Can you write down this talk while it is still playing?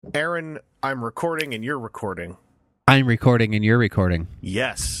Aaron, I'm recording and you're recording. I'm recording and you're recording.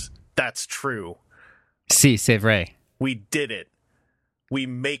 Yes, that's true. Si, c'est vrai. We did it. We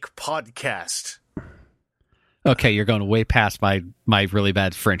make podcast. Okay, you're going way past my really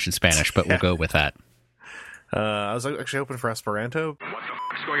bad French and Spanish, but we'll go with that. I was actually hoping for Esperanto. What the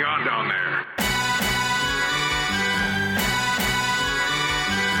fuck's going on down there?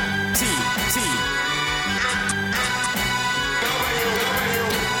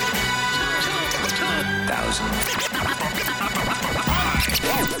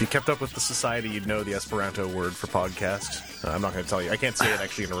 If you kept up with the society, you'd know the Esperanto word for podcast. I'm not going to tell you. I can't say it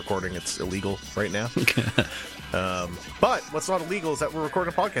actually in a recording. It's illegal right now. But what's not illegal is that we're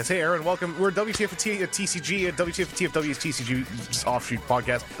recording a podcast. Hey, Aaron, welcome. We're WTF at TCG at WTF at TFW's TCG's offshoot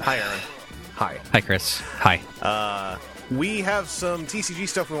podcast. Hi, Aaron. Hi. Hi, Chris. Hi. We have some TCG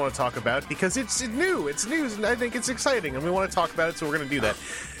stuff we want to talk about because it's new. It's news, and I think it's exciting, and we want to talk about it, so we're going to do that.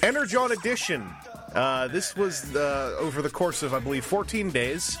 Energon Edition. This was over the course of, I believe, 14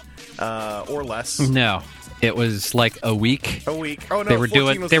 days or less. No, it was like a week. A week. Oh, no, they were 14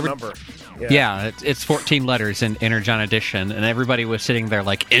 doing, was they the were, number. Yeah, it's 14 letters in Energon Edition, and everybody was sitting there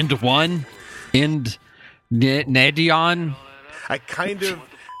like, end one? End Nedion? I kind of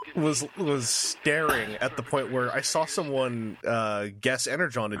was staring at the point where I saw someone guess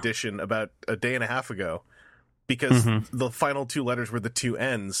Energon Edition about a day and a half ago. Because the final two letters were the two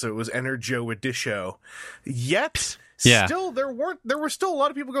N's, so it was Energo Editio. Yet, still there were still a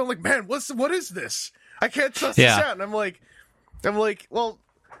lot of people going like, "Man, what is this? I can't trust this out." And I'm like, well,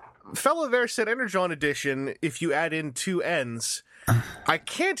 fella there said Energon Edition. If you add in two N's, I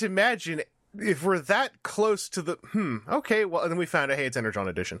can't imagine if we're that close to the. Okay, well, and then we found out, hey, it's Energon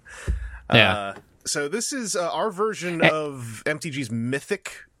Edition. Yeah. So this is our version of MTG's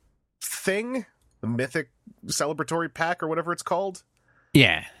Mythic thing. The Mythic Celebratory Pack, or whatever it's called.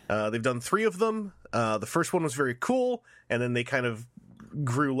 Yeah. They've done 3 of them. The first one was very cool, and then they kind of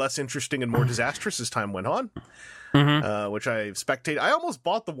grew less interesting and more disastrous as time went on, which I spectated. I almost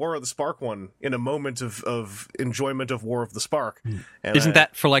bought the War of the Spark one in a moment of enjoyment of War of the Spark. And Isn't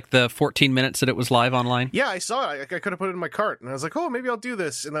that for like the 14 minutes that it was live online? Yeah, I saw it. I could have put it in my cart, and I was like, oh, maybe I'll do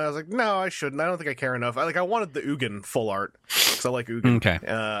this. And then I was like, no, I shouldn't. I don't think I care enough. I wanted the Ugin full art, because I like Ugin. Okay.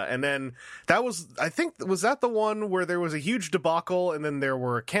 And then that was, I think, was that the one where there was a huge debacle, and then there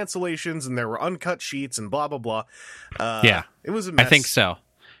were cancellations, and there were uncut sheets, and blah, blah, blah. Yeah. It was a mess. I think so.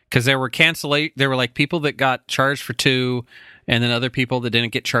 Because there were like people that got charged for 2, and then other people that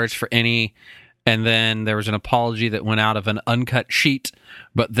didn't get charged for any, and then there was an apology that went out of an uncut sheet,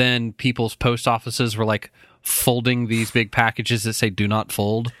 but then people's post offices were like folding these big packages that say "do not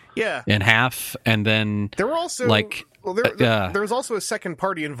fold" in half, and then there were also like. Well, there was also a second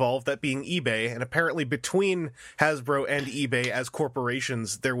party involved, that being eBay, and apparently between Hasbro and eBay as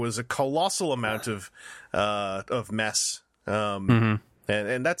corporations, there was a colossal amount of mess.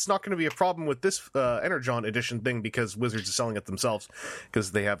 And that's not going to be a problem with this Energon Edition thing, because Wizards is selling it themselves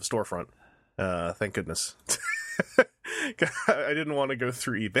because they have a storefront. Thank goodness. I didn't want to go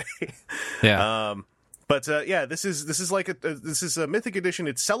through eBay. Yeah. But this is a Mythic Edition.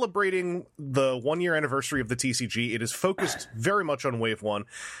 It's celebrating the 1-year anniversary of the TCG. It is focused very much on Wave 1.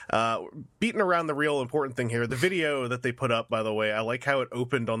 Beating around the real important thing here. The video that they put up, by the way, I like how it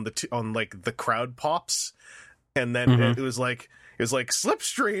opened on the crowd pops, and then it was like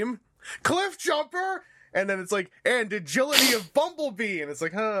Slipstream, Cliff Jumper, and then it's like, and Agility of Bumblebee, and it's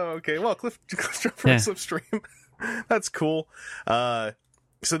like, oh, okay, well, Cliff Jumper and Slipstream. That's cool.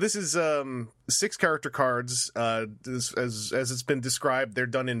 So this is 6 character cards. As it's been described, they're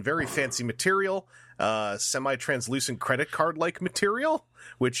done in very fancy material, semi-translucent credit card-like material,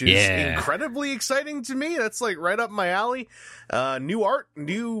 which is incredibly exciting to me. That's like right up my alley. New art,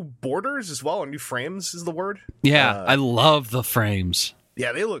 new borders as well, or new frames is the word. Yeah, I love the frames.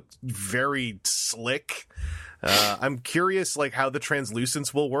 Yeah, they look very slick. I'm curious, like, how the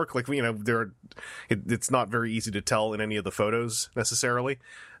translucence will work. Like, it's not very easy to tell in any of the photos necessarily.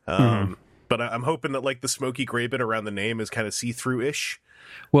 But I'm hoping that, like, the smoky gray bit around the name is kind of see-through-ish.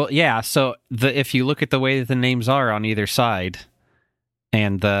 Well, yeah. So if you look at the way that the names are on either side,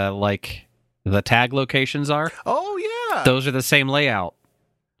 and the tag locations are, those are the same layout.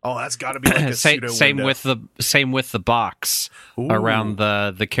 Oh, that's got to be like a pseudo window. Same with the box around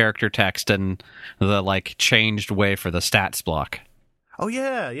the character text and the like changed way for the stats block. Oh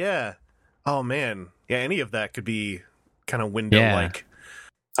yeah. Oh man, yeah. Any of that could be kind of window like.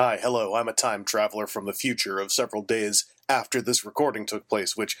 Hi, hello. I'm a time traveler from the future of several days after this recording took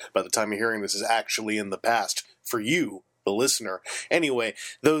place, which by the time you're hearing this is actually in the past for you, the listener. Anyway,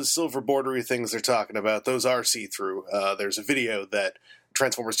 those silver bordery things they're talking about, those are see-through. There's a video that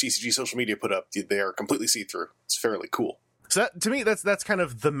Transformers TCG social media put up. They are completely see-through. It's fairly cool. So to me, that's kind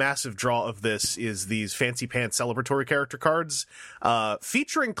of the massive draw of this, is these fancy pants celebratory character cards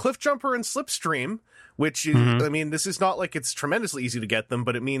featuring Cliffjumper and Slipstream, which is, I mean, this is not like it's tremendously easy to get them,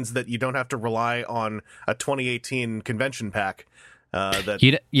 but it means that you don't have to rely on a 2018 convention pack.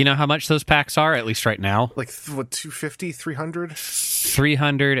 That you know how much those packs are, at least right now? Like, what, 250, 300?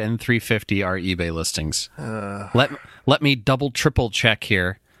 300 and 350 are eBay listings. Let me triple check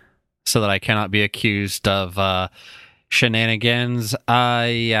here so that I cannot be accused of shenanigans.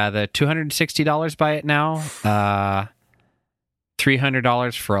 Yeah, the $260 buy it now.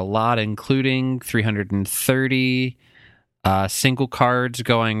 $300 for a lot, including 330 single cards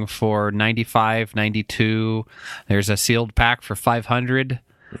going for 95, 92. There's a sealed pack for 500.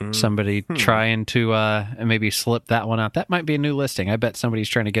 Somebody trying to maybe slip that one out. That might be a new listing. I bet somebody's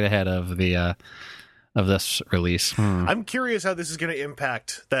trying to get ahead of the of this release. I'm curious how this is going to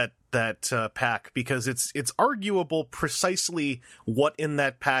impact that pack, because it's arguable precisely what in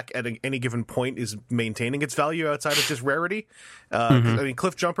that pack at any given point is maintaining its value outside of just rarity. I mean,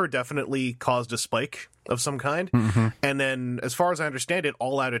 Cliffjumper definitely caused a spike of some kind, and then as far as I understand it,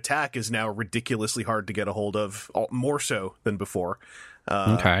 All Out Attack is now ridiculously hard to get a hold of, more so than before.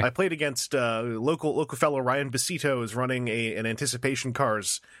 I played against local fellow Ryan Besito is running an Anticipation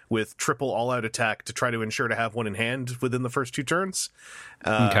Cars with triple All-Out Attack to try to ensure to have one in hand within the first 2 turns.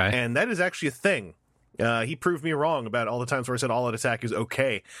 And that is actually a thing. He proved me wrong about all the times where I said All-Out Attack is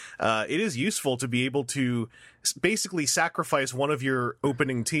okay. It is useful to be able to basically sacrifice one of your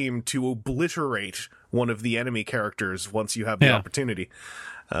opening team to obliterate one of the enemy characters once you have the opportunity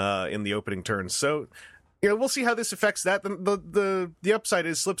in the opening turns. So, you know, we'll see how this affects that. The upside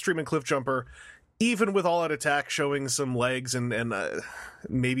is Slipstream and Cliffjumper, even with All Out Attack showing some legs and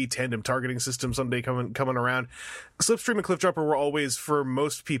maybe tandem targeting system someday coming around. Slipstream and Cliffjumper were always, for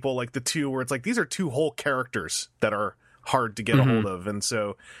most people, like the two where it's like these are 2 whole characters that are hard to get a hold of, and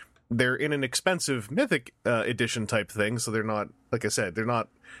so they're in an expensive Mythic edition type thing. So they're not, like I said, they're not,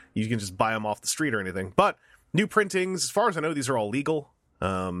 you can just buy them off the street or anything. But new printings, as far as I know, these are all legal.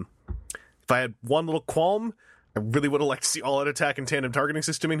 If I had one little qualm, I really would have liked to see All Out Attack and tandem targeting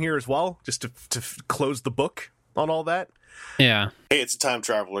system in here as well, just to close the book on all that. Yeah. Hey, it's a time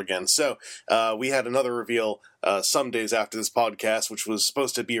traveler again. So we had another reveal some days after this podcast, which was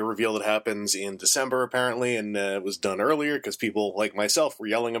supposed to be a reveal that happens in December, apparently, and it was done earlier because people like myself were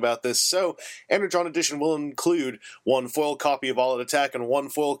yelling about this. So Energon Edition will include 1 foil copy of All Out Attack and 1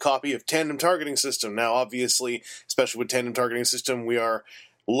 foil copy of tandem targeting system. Now, obviously, especially with tandem targeting system, we are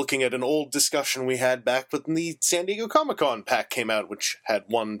looking at an old discussion we had back when the San Diego Comic-Con pack came out, which had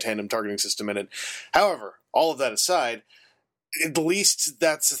 1 tandem targeting system in it. However, all of that aside, at least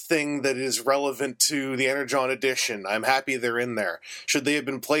that's a thing that is relevant to the Energon Edition. I'm happy they're in there. Should they have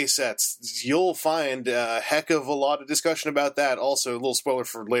been play sets, you'll find a heck of a lot of discussion about that. Also, a little spoiler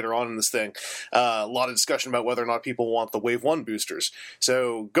for later on in this thing, a lot of discussion about whether or not people want the Wave 1 boosters.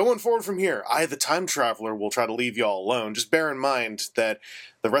 So, going forward from here, I, the Time Traveler, will try to leave y'all alone. Just bear in mind that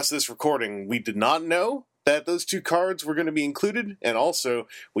the rest of this recording, we did not know that those 2 cards were going to be included, and also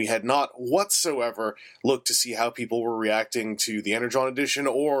we had not whatsoever looked to see how people were reacting to the Energon Edition,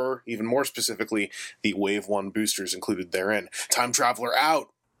 or even more specifically, the Wave 1 boosters included therein. Time Traveler out!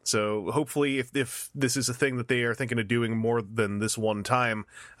 So hopefully, if this is a thing that they are thinking of doing more than this one time,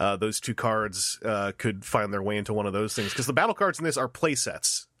 those 2 cards could find their way into one of those things. Because the battle cards in this are play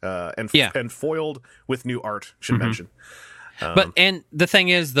sets, and foiled with new art, should mention. But and the thing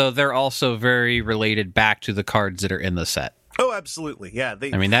is, though, they're also very related back to the cards that are in the set. Oh, absolutely, yeah.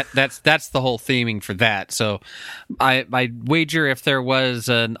 I mean, that's the whole theming for that. So, I wager if there was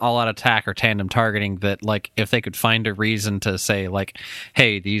an all-out attack or tandem targeting, that like if they could find a reason to say like,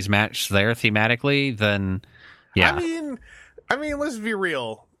 hey, these match there thematically, then yeah. I mean, let's be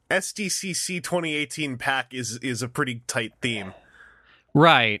real. SDCC 2018 pack is a pretty tight theme,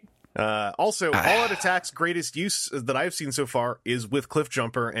 right? Also, All Out Attack's greatest use that I've seen so far is with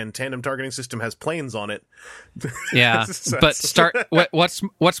Cliffjumper, and tandem targeting system has planes on it. Yeah, but what's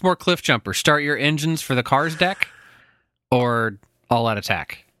more Cliffjumper? Start your engines for the cars deck, or All Out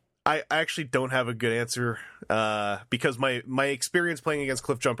Attack? I actually don't have a good answer because my experience playing against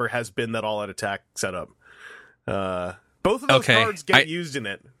Cliffjumper has been that All Out Attack setup. Both of those cards get used in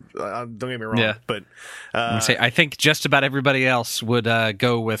it. Don't get me wrong, but I think just about everybody else would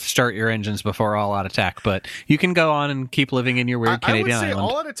go with start your engines before All Out Attack, but you can go on and keep living in your weird Canadian island. I would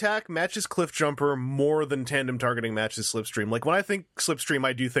say All Out Attack matches Cliffjumper more than tandem targeting matches Slipstream. Like when I think Slipstream,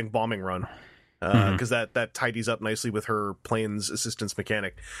 I do think Bombing Run. because that tidies up nicely with her planes assistance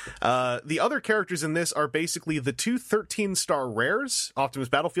mechanic. The other characters in this are basically the two 13-star rares, Optimus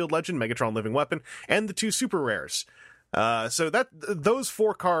Battlefield Legend, Megatron Living Weapon, and the two super rares. So those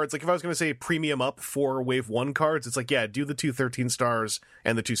 4 cards, like if I was going to say premium up for Wave 1 cards, it's like, yeah, do the two 13 stars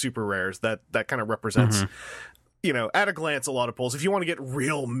and the two super rares. That kind of represents, at a glance, a lot of pulls. If you want to get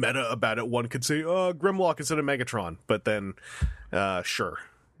real meta about it, one could say, Grimlock instead of Megatron. But then, sure.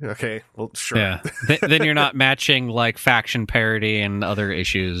 Okay, well, sure. Yeah. Then you're not matching like faction parity and other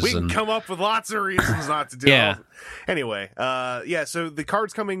issues. We can come up with lots of reasons not to do it. Anyway, so the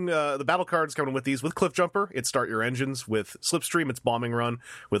cards coming, the battle cards coming with these, with Cliffjumper, it's Start Your Engines. With Slipstream, it's Bombing Run.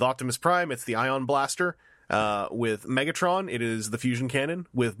 With Optimus Prime, it's the Ion Blaster. With Megatron, it is the Fusion Cannon.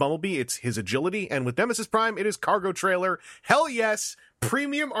 With Bumblebee, it's his Agility. And with Nemesis Prime, it is Cargo Trailer. Hell yes!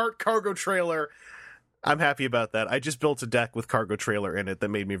 Premium art Cargo Trailer. I'm happy about that. I just built a deck with Cargo Trailer in it that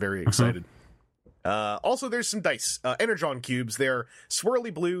made me very excited. Also, there's some dice. Energon cubes. They're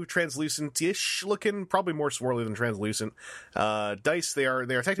swirly blue, translucent-ish looking, probably more swirly than translucent. Dice, they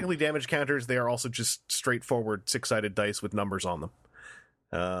are technically damage counters. They are also just straightforward 6-sided dice with numbers on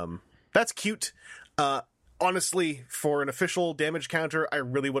them. That's cute. Honestly, for an official damage counter, I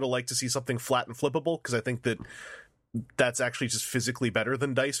really would have liked to see something flat and flippable, because I think that's actually just physically better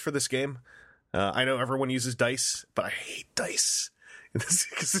than dice for this game. I know everyone uses dice, but I hate dice.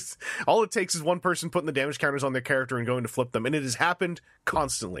 Because all it takes is one person putting the damage counters on their character and going to flip them, and it has happened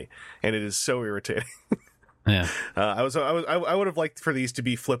constantly, and it is so irritating. Yeah, I would have liked for these to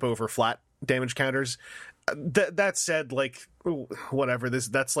be flip over flat damage counters. That said, like whatever,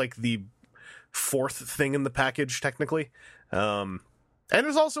 that's like the 4th thing in the package technically. And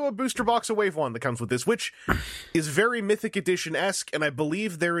there's also a booster box of Wave 1 that comes with this, which is very Mythic Edition-esque, and I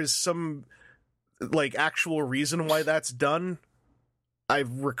believe there is some like actual reason why that's done. I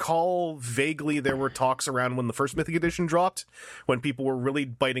recall vaguely there were talks around when the first Mythic Edition dropped, when people were really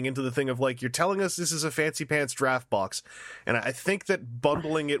biting into the thing of like, you're telling us this is a fancy pants draft box. And I think that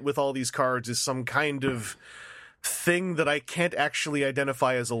bundling it with all these cards is some kind of thing that I can't actually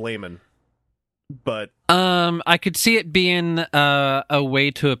identify as a layman. But I could see it being a way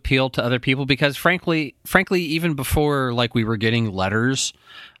to appeal to other people, because frankly, even before like we were getting letters,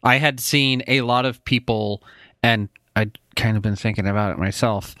 I had seen a lot of people, and I'd kind of been thinking about it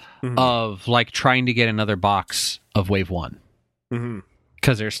myself, of like trying to get another box of Wave 1,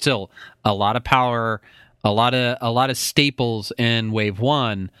 because there's still a lot of power, a lot of staples in Wave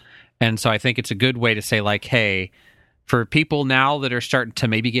 1, and so I think it's a good way to say like, hey, for people now that are starting to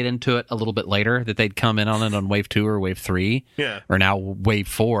maybe get into it a little bit later, that they'd come in on it on Wave 2 or Wave 3, or now Wave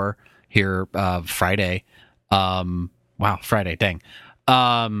 4 here Friday. Wow, Friday, dang.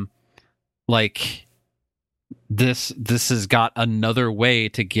 Like this has got another way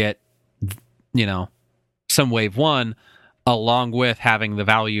to get, some Wave 1, along with having the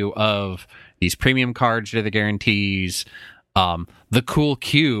value of these premium cards that are the guarantees, the cool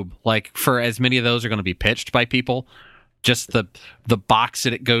cube, like for as many of those are going to be pitched by people, just the box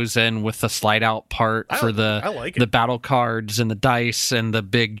that it goes in with the slide out part for the battle cards and the dice and the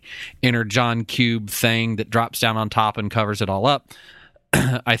big Energon cube thing that drops down on top and covers it all up.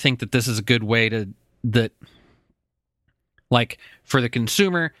 I think that this is a good way like for the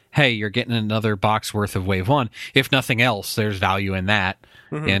consumer, hey, you're getting another box worth of Wave 1. If nothing else, there's value in that.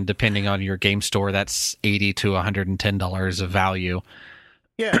 And depending on your game store, that's $80 to $110 of value.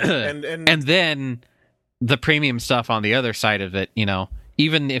 Yeah, and then the premium stuff on the other side of it,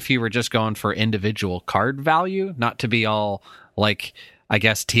 even if you were just going for individual card value, not to be all like, I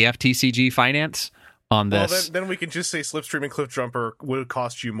guess, TFTCG finance on this. Well, then we can just say Slipstream and Cliffjumper would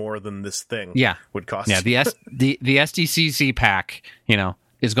cost you more than this thing would cost. Yeah, the SDCC pack,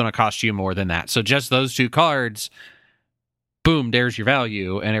 is going to cost you more than that. So just those two cards, boom, there's your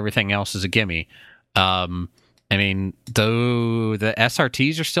value, and everything else is a gimme. I mean, though the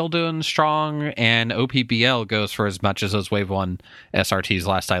SRTs are still doing strong, and OPBL goes for as much as those Wave 1 SRTs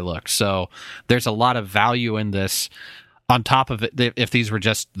last I looked. So there's a lot of value in this on top of it if these were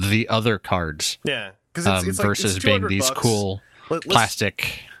just the other cards. Yeah, because it's versus like, being these cool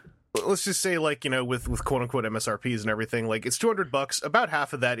plastic. Let's just say, like, with quote-unquote MSRPs and everything, like, it's $200. About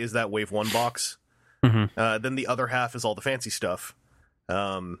half of that is that Wave 1 box. Then the other half is all the fancy stuff.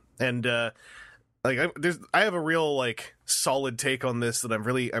 Like I have a real like solid take on this that I'm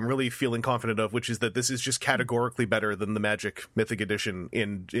really feeling confident of, which is that this is just categorically better than the Magic Mythic Edition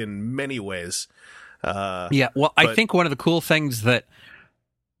in many ways. I think one of the cool things that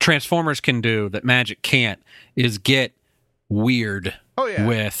Transformers can do that Magic can't is get weird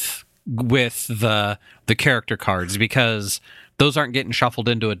with the character cards, because those aren't getting shuffled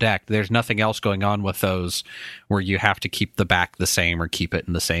into a deck. There's nothing else going on with those where you have to keep the back the same or keep it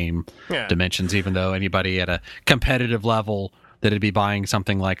in the same dimensions, even though anybody at a competitive level that'd be buying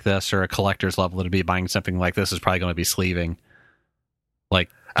something like this, or a collector's level that'd be buying something like this, is probably going to be sleeving.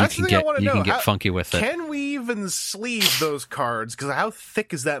 Like, you can get funky with it. Can we even sleeve those cards? Because how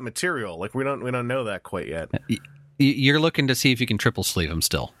thick is that material? Like, we don't know that quite yet. You're looking to see if you can triple sleeve them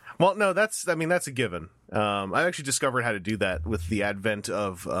still. Well, no, that's a given. I actually discovered how to do that with the advent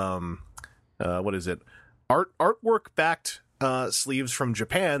of what is it? Artwork backed sleeves from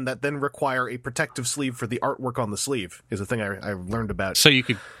Japan that then require a protective sleeve for the artwork on the sleeve is a thing I learned about. So you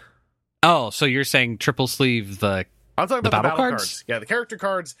could. Oh, so you're saying triple sleeve the. I'm talking about the battle cards. Yeah, the character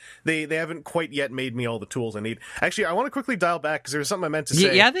cards, they haven't quite yet made me all the tools I need. Actually, I want to quickly dial back because there was something I meant to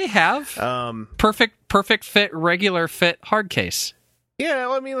say. Yeah, they have. Perfect fit, regular fit, hard case. Yeah,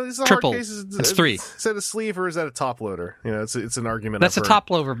 well, I mean, this is a triple. Hard case. It's 3. Is that a sleeve or is that a top loader? You know, it's an argument. That's a top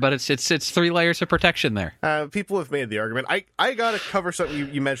loader, but it's 3 layers of protection there. People have made the argument. I got to cover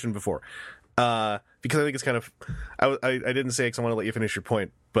something you mentioned before. Because I think it's kind of, I didn't say it because I want to let you finish your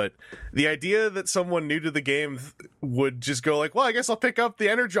point, but the idea that someone new to the game would just go like, well, I guess I'll pick up the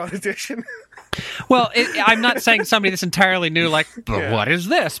Energon edition. Well, I'm not saying somebody that's entirely new, like, what is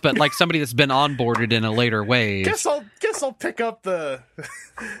this? But like somebody that's been onboarded in a later wave. Guess I'll pick up the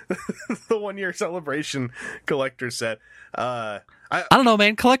the 1 year celebration collector set. I don't know,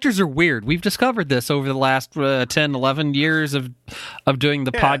 man. Collectors are weird. We've discovered this over the last 10, 11 years of doing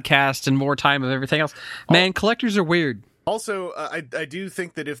the podcast and more time of everything else. Man, collectors are weird. Also, I do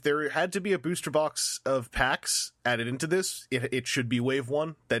think that if there had to be a booster box of packs added into this, it should be Wave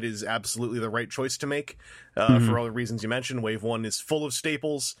 1. That is absolutely the right choice to make for all the reasons you mentioned. Wave 1 is full of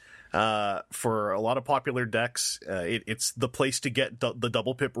staples for a lot of popular decks. It's the place to get the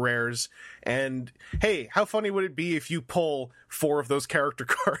double pip rares. And hey, how funny would it be if you pull 4 of those character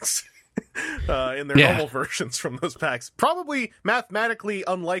cards in their normal versions from those packs? Probably mathematically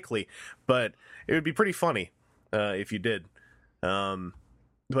unlikely, but it would be pretty funny if you did.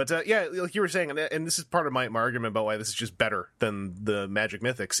 But yeah, like you were saying, and this is part of my argument about why this is just better than the Magic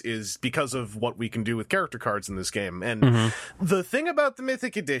Mythics, is because of what we can do with character cards in this game. And the thing about the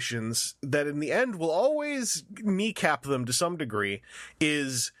Mythic editions that in the end will always kneecap them to some degree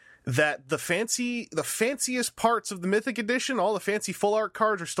is that the fanciest parts of the Mythic edition, all the fancy full art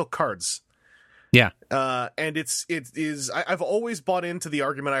cards, are still cards. Yeah. And it is, I've always bought into the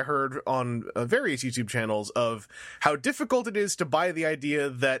argument I heard on various YouTube channels of how difficult it is to buy the idea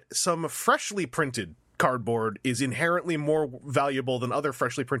that some freshly printed cardboard is inherently more valuable than other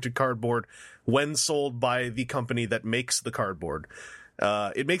freshly printed cardboard when sold by the company that makes the cardboard.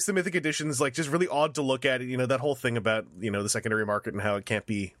 It makes the Mythic editions like just really odd to look at. You know, that whole thing about, you know, the secondary market and how it can't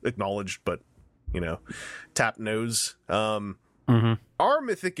be acknowledged, but, you know, tap nose. Our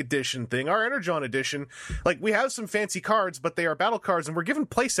Mythic edition thing, our Energon edition, like, we have some fancy cards, but they are battle cards, and we're given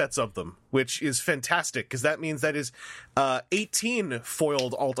play sets of them, which is fantastic, because that means that is 18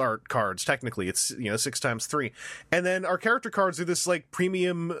 foiled alt art cards. Technically, it's, you know, 6 times 3. And then our character cards are this, like,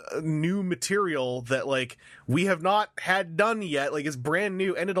 premium new material that, like, we have not had done yet. Like, it's brand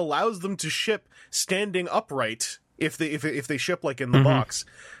new, and it allows them to ship standing upright if they ship, like, in the box,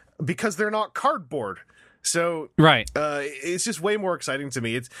 because they're not cardboard. So right, it's just way more exciting to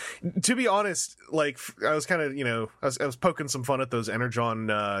me. It's, to be honest, like, I was kind of, you know, I was poking some fun at those Energon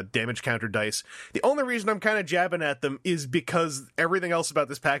damage counter dice. The only reason I'm kind of jabbing at them is because everything else about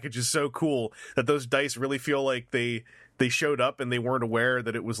this package is so cool that those dice really feel like they showed up and they weren't aware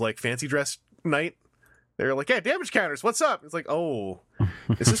that it was like fancy dress night. They're like, yeah, damage counters, what's up? It's like, oh,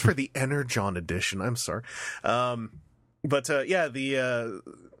 this is for the Energon edition. I'm sorry. But yeah,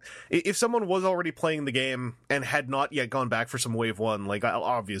 if someone was already playing the game and had not yet gone back for some Wave 1, like,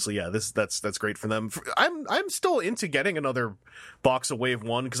 obviously, yeah, that's great for them. I'm still into getting another box of Wave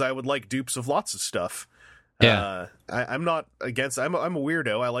 1 because I would like dupes of lots of stuff. Yeah, I'm not against. I'm a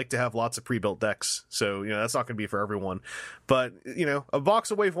weirdo. I like to have lots of pre-built decks, so, you know, that's not going to be for everyone. But, you know, a box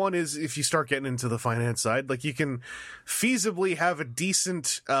of Wave 1 is, if you start getting into the finance side, like, you can feasibly have a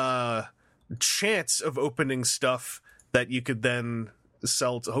decent chance of opening stuff that you could then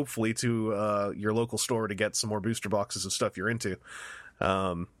sell to, hopefully, to your local store to get some more booster boxes of stuff you're into.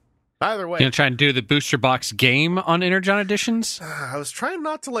 Either way, you gonna try and do the booster box game on Energon editions? I was trying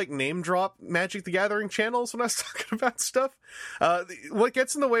not to, like, name drop Magic the Gathering channels when I was talking about stuff. What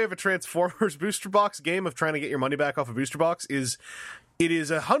gets in the way of a Transformers booster box game of trying to get your money back off a booster box is it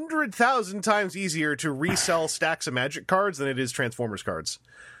is 100,000 times easier to resell stacks of Magic cards than it is Transformers cards.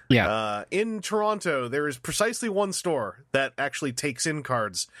 Yeah. In Toronto, there is precisely one store that actually takes in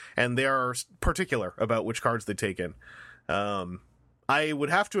cards, and they are particular about which cards they take in. I would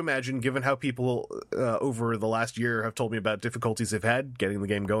have to imagine, given how people over the last year have told me about difficulties they've had getting the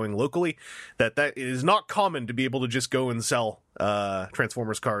game going locally, that it is not common to be able to just go and sell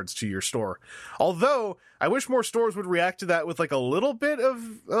Transformers cards to your store. Although, I wish more stores would react to that with like a little bit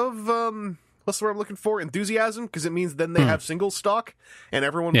of what's the word I'm looking for? Enthusiasm, because it means then they have singles stock, and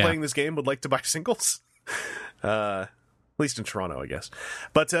everyone playing this game would like to buy singles. At least in Toronto, I guess.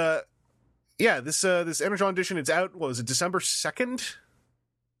 But yeah, this Energon edition, it's out, what was it, December 2nd?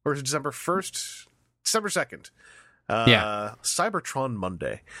 Or is it December 1st? December 2nd. Cybertron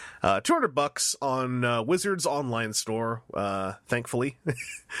Monday. $200 on Wizards online store, thankfully.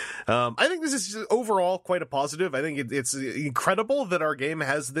 I think this is overall quite a positive. I think it's incredible that our game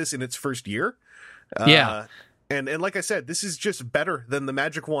has this in its first year. And like I said, this is just better than the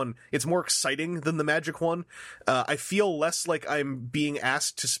Magic one. It's more exciting than the Magic one. I feel less like I'm being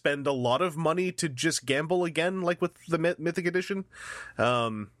asked to spend a lot of money to just gamble again, like with the Mythic Edition.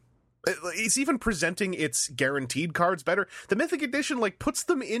 It's even presenting its guaranteed cards better. The Mythic Edition, like, puts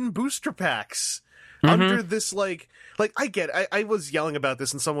them in booster packs. Under this, like I was yelling about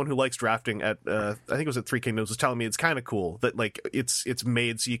this, and someone who likes drafting at, I think it was at Three Kingdoms, was telling me it's kind of cool that, like, it's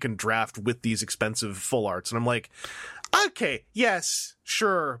made so you can draft with these expensive full arts. And I'm like, okay, yes,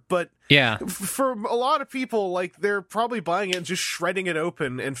 sure, but for a lot of people, like, they're probably buying it and just shredding it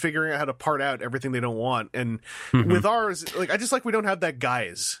open and figuring out how to part out everything they don't want. And with ours, like, I just like we don't have that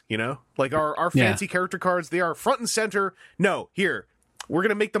guise, you know? Like, our fancy character cards, they are front and center. No, here, we're going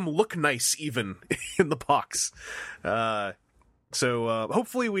to make them look nice even in the box. So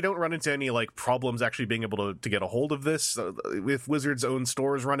hopefully we don't run into any like problems actually being able to get a hold of this with Wizards' own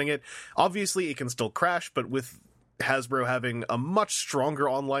stores running it. Obviously it can still crash, but with Hasbro having a much stronger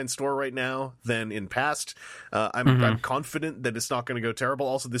online store right now than in past, I'm confident that it's not going to go terrible.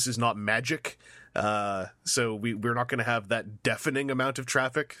 Also, this is not Magic. So we're not going to have that deafening amount of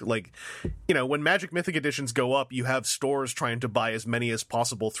traffic. Like, you know, when Magic Mythic editions go up, you have stores trying to buy as many as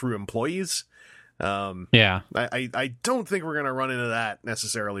possible through employees. I don't think we're going to run into that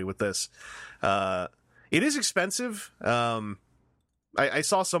necessarily with this. It is expensive. I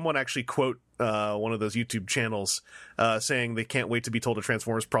saw someone actually quote one of those YouTube channels saying they can't wait to be told a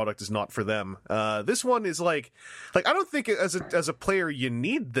Transformers product is not for them. This one is like I don't think as a player you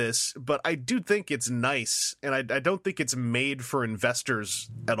need this, but I do think it's nice, and I don't think it's made for investors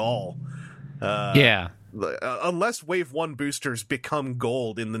at all. Unless Wave 1 boosters become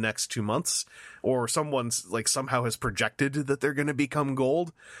gold in the next 2 months, or someone's like somehow has projected that they're going to become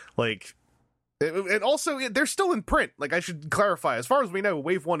gold, like. And also, they're still in print. Like, I should clarify, as far as we know,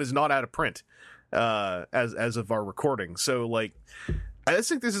 Wave 1 is not out of print as of our recording. So, like, I just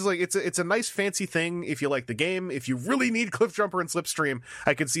think this is, like, it's a nice fancy thing if you like the game. If you really need Cliffjumper and Slipstream,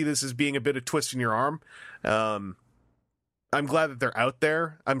 I could see this as being a bit of twist in your arm. I'm glad that they're out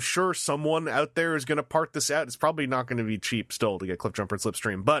there. I'm sure someone out there is going to part this out. It's probably not going to be cheap still to get Cliffjumper and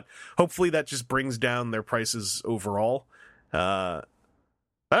Slipstream, but hopefully that just brings down their prices overall.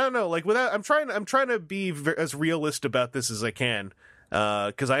 I don't know, like I'm trying to be as realist about this as I can,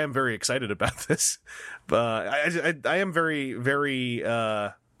 because I am very excited about this. I am very, very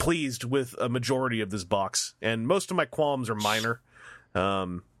pleased with a majority of this box, and most of my qualms are minor.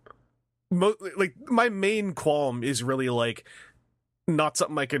 Like my main qualm is really like not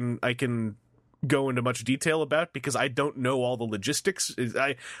something I can go into much detail about, because I don't know all the logistics.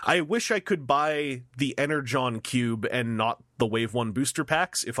 I wish I could buy the Energon Cube and not the Wave 1 booster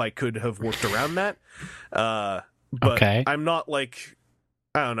packs if I could have worked around that. But okay. I'm not like,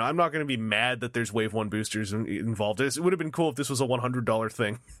 I don't know, I'm not going to be mad that there's Wave 1 boosters involved. It would have been cool if this was a $100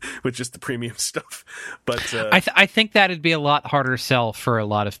 thing with just the premium stuff. But I think that'd be a lot harder sell for a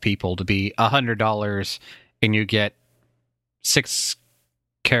lot of people to be $100 and you get 6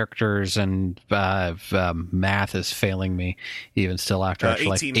 characters, and math is failing me even still after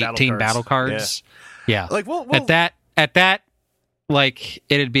 18 battle cards. Yeah. Like at that like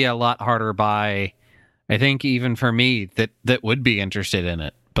it'd be a lot harder buy, I think, even for me that would be interested in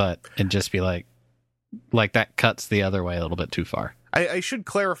it, but it'd just be like that cuts the other way a little bit too far. I should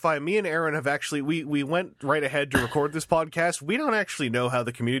clarify, me and Aaron have actually, we went right ahead to record this podcast. We don't actually know how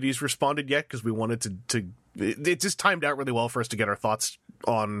the community's responded yet, because we wanted to it just timed out really well for us to get our thoughts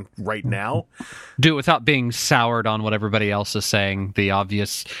on right now. Do it without being soured on what everybody else is saying, the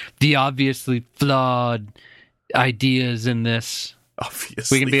obviously flawed ideas in this.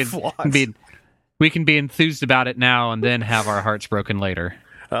 Obviously we can be enthused about it now and then have our hearts broken later.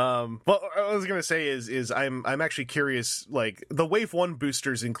 What I was gonna say is I'm actually curious, like the Wave 1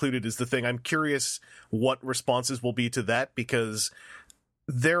 boosters included is the thing. I'm curious what responses will be to that, because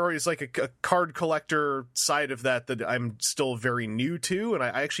there is like a card collector side of that I'm still very new to, and I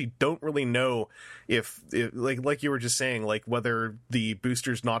actually don't really know if like you were just saying, like whether the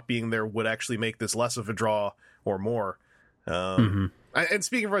boosters not being there would actually make this less of a draw or more. And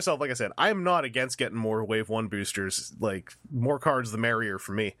speaking for myself, like I said, I'm not against getting more Wave 1 boosters. Like, more cards the merrier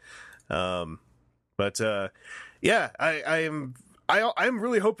for me. Yeah, I'm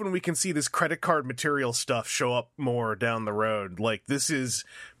really hoping we can see this credit card material stuff show up more down the road. Like, this is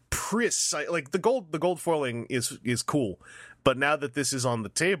precise. Like, the gold foiling is cool, but now that this is on the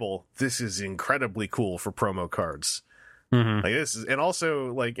table, this is incredibly cool for promo cards. Like, this is, and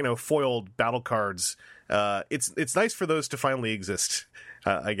also, like, you know, foiled battle cards. It's nice for those to finally exist,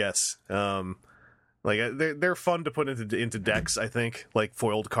 I guess. Like, they're fun to put into decks, I think, like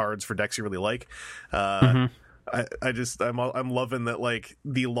foiled cards for decks you really like. I'm loving that, like,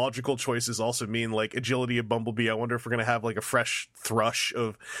 the logical choices also mean, like, Agility of Bumblebee. I wonder if we're gonna have like a fresh thrush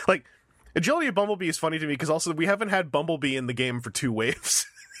of, like, Agility of Bumblebee is funny to me because also we haven't had Bumblebee in the game for 2 waves.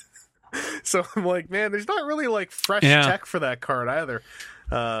 So I'm like, man, there's not really like fresh tech for that card either,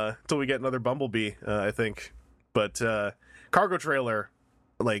 until we get another Bumblebee, I think. But Cargo Trailer,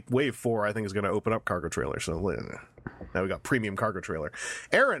 like Wave 4, I think is going to open up Cargo Trailer. So now we got Premium Cargo Trailer.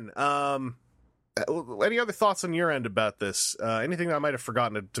 Aaron, any other thoughts on your end about this? Anything that I might have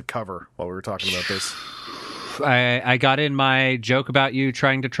forgotten to cover while we were talking about this? I got in my joke about you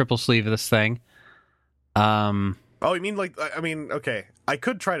trying to triple sleeve this thing. Oh, you mean like, I mean, okay. I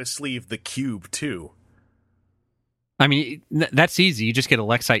could try to sleeve the cube too. I mean, that's easy. You just get a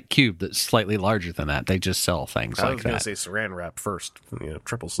Lexite cube that's slightly larger than that. They just sell things like that. I was going to say Saran wrap first,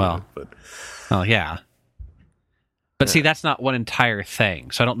 triple sleeve. Well, yeah. But see, that's not one entire thing.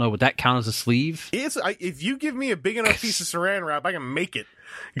 So I don't know, would that count as a sleeve? If you give me a big enough piece of Saran wrap, I can make it.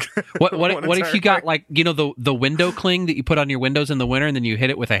 What if you got, like, you know, the window cling that you put on your windows in the winter and then you hit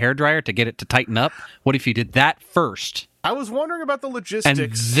it with a hairdryer to get it to tighten up? What if you did that first? I was wondering about the logistics.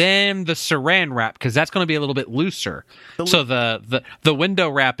 And then the Saran wrap, because that's going to be a little bit looser. So the window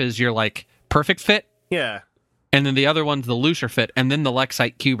wrap is your, like, perfect fit. Yeah. And then the other one's the looser fit, and then the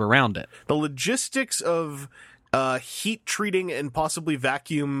Lexite cube around it. The logistics of heat treating and possibly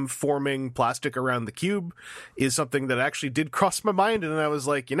vacuum forming plastic around the cube is something that actually did cross my mind, and I was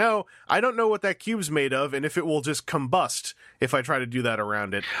like, I don't know what that cube's made of, and if it will just combust if I try to do that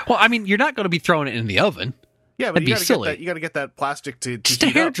around it. Well, I mean, you're not going to be throwing it in the oven. Yeah, but you got to get that plastic to just a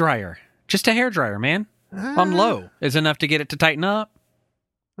hairdryer. Just a hairdryer, man. On low is enough to get it to tighten up.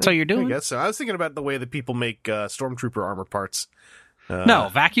 That's all you're doing. I guess so. I was thinking about the way that people make Stormtrooper armor parts.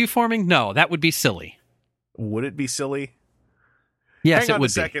 No, vacuum forming? No, that would be silly. Would it be silly? Yes, Hang on it would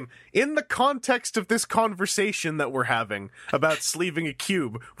a second. be. In the context of this conversation that we're having about sleeving a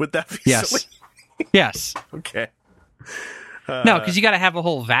cube, would that be silly? Yes. Okay. No, because you got to have a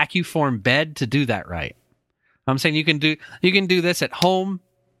whole vacuum form bed to do that right. I'm saying you can do this at home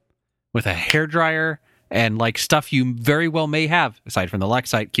with a hairdryer and like stuff you very well may have aside from the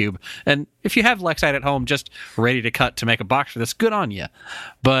Lexite cube. And if you have Lexite at home just ready to cut to make a box for this, good on you.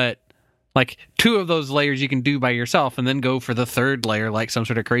 But like 2 of those layers you can do by yourself and then go for the 3rd layer like some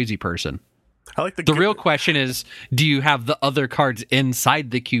sort of crazy person. I like the real question is, do you have the other cards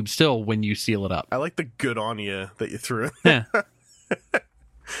inside the cube still when you seal it up? I like the good on you that you threw in.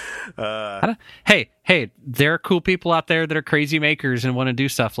 Yeah. Hey, there are cool people out there that are crazy makers and want to do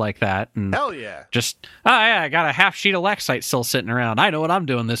stuff like that. And hell yeah. Just, I got a half sheet of Lexite still sitting around. I know what I'm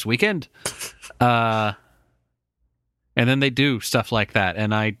doing this weekend. And then they do stuff like that.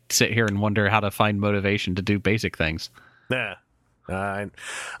 And I sit here and wonder how to find motivation to do basic things. Yeah. I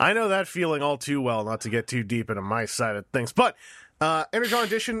know that feeling all too well, not to get too deep into my side of things. But Energon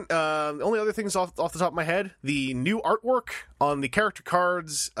Edition, the only other things off the top of my head, the new artwork on the character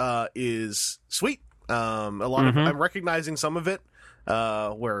cards is sweet. A lot of I'm recognizing some of it.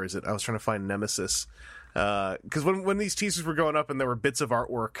 Where is it? I was trying to find Nemesis. Because when these teasers were going up and there were bits of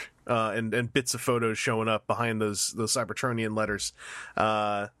artwork and bits of photos showing up behind those Cybertronian letters,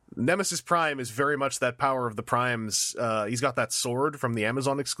 Nemesis Prime is very much that power of the Primes. He's got that sword from the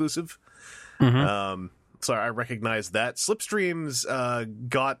Amazon exclusive. So I recognize that. Slipstream's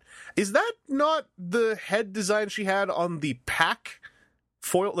is that not the head design she had on the pack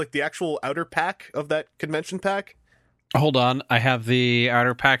foil, like the actual outer pack of that convention pack? Hold on, I have the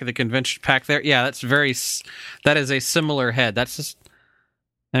outer pack of the convention pack there. Yeah, that is a similar head. That's just,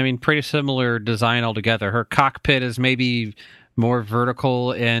 pretty similar design altogether. Her cockpit is maybe more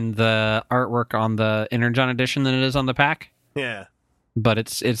vertical in the artwork on the Energon Edition than it is on the pack. Yeah. But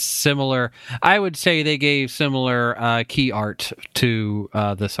it's similar. I would say they gave similar key art to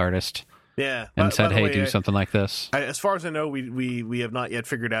this artist. Yeah, and said, by the "Hey, way, do something like this." as far as I know, we have not yet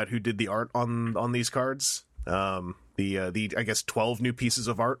figured out who did the art on these cards. The I guess 12 new pieces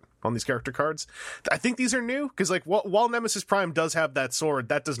of art on these character cards. I think these are new because like while Nemesis Prime does have that sword,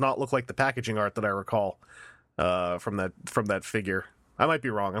 that does not look like the packaging art that I recall from that figure. I might be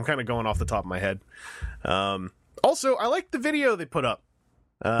wrong. I'm kind of going off the top of my head. Also, I like the video they put up.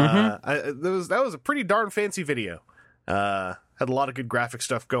 That was a pretty darn fancy video. Had a lot of good graphic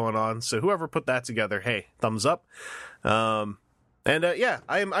stuff going on. So whoever put that together, hey, thumbs up. Yeah,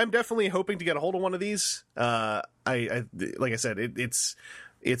 I'm definitely hoping to get a hold of one of these. I like I said, it's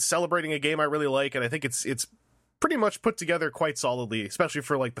celebrating a game I really like, and I think it's pretty much put together quite solidly, especially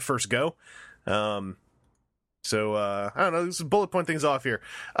for like the first go. I don't know, just bullet point things off here.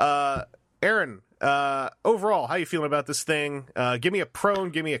 Aaron, overall, how you feeling about this thing? Give me a pro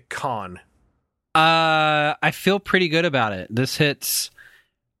and give me a con. I feel pretty good about it. This hits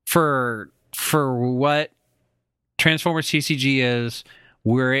for what Transformers TCG is,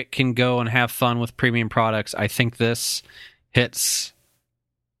 where it can go and have fun with premium products. I think it hits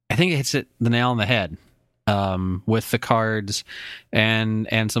it the nail on the head with the cards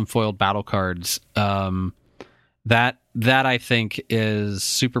and some foiled battle cards. That I think is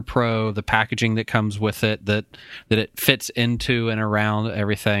super pro. The packaging that comes with it, that it fits into and around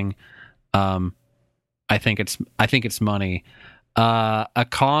everything. I think it's money. A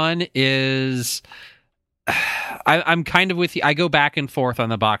con is I'm kind of with you. I go back and forth on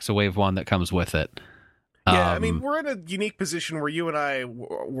the box of Wave 1 that comes with it. Yeah, I mean, we're in a unique position where you and I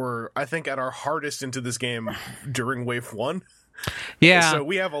were, I think, at our hardest into this game during Wave 1. Yeah. So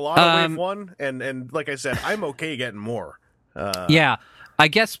we have a lot of Wave 1, and like I said, I'm okay getting more. Yeah. I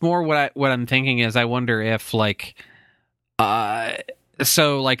guess more what I'm thinking is I wonder if, like,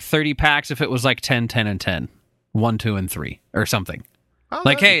 so, like, 30 packs, if it was, like, 10, 10, and 10. 1, 2, and 3, or something. Oh,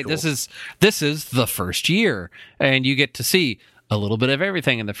 like, hey, cool. this is the first year, and you get to see a little bit of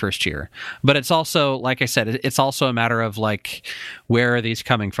everything in the first year. But it's also, like I said, it's also a matter of, like, where are these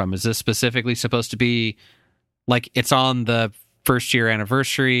coming from? Is this specifically supposed to be, like, it's on the first year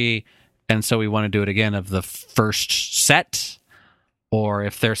anniversary, and so we want to do it again of the first set? Or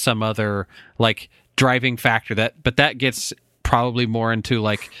if there's some other, like, driving factor but that gets probably more into,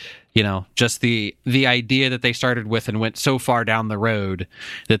 like, you know, just the idea that they started with and went so far down the road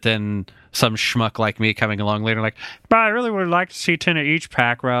that then some schmuck like me coming along later like, but I really would like to see 10 of each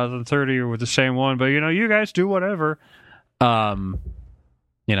pack rather than 30 with the same one, but, you know, you guys do whatever. You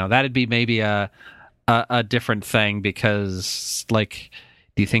know, that'd be maybe a different thing, because, like,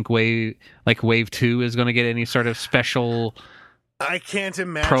 do you think Wave 2 is going to get any sort of special... I can't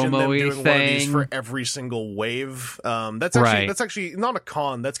imagine them doing one of these for every single wave. That's actually not a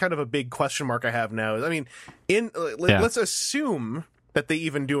con. That's kind of a big question mark I have now. I mean, let's assume that they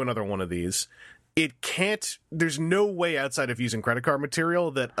even do another one of these. It can't. There's no way outside of using credit card material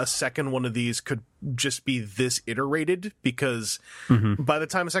that a second one of these could just be this iterated, because by the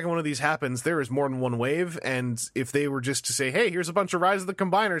time a second one of these happens, there is more than one wave. And if they were just to say, "Hey, here's a bunch of Rise of the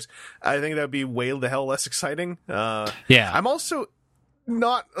Combiners," I think that would be way the hell less exciting. I'm also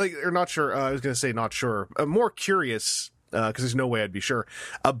not sure. I was going to say not sure. I'm more curious, because there's no way I'd be sure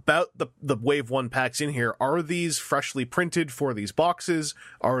about the Wave 1 packs in here. Are these freshly printed for these boxes?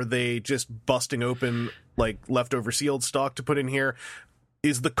 Are they just busting open, like, leftover sealed stock to put in here?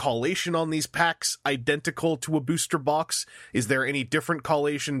 Is the collation on these packs identical to a booster box? Is there any different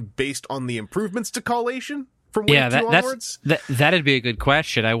collation based on the improvements to collation from Wave 2 onwards? That'd be a good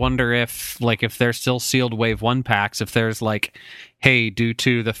question. I wonder if they're still sealed Wave 1 packs, if there's, like, hey, due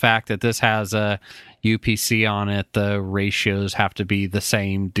to the fact that this has a UPC on it, the ratios have to be the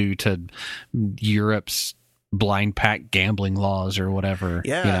same due to Europe's blind pack gambling laws or whatever.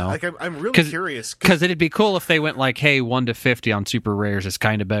 Yeah, you know? like, I'm really curious. Because it'd be cool if they went like, hey, 1 to 50 on super rares is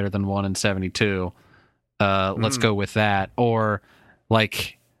kind of better than 1 in 72. Let's go with that. Or,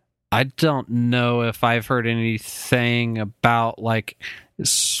 like, I don't know if I've heard anything about, like,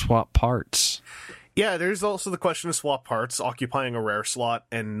 swap parts. Yeah, there's also the question of swap parts occupying a rare slot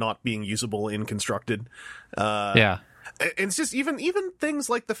and not being usable in constructed. Yeah. And it's just even things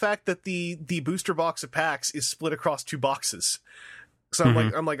like the fact that the booster box of packs is split across 2 boxes. So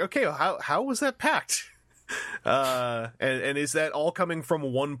I'm like, okay, how was that packed? And is that all coming from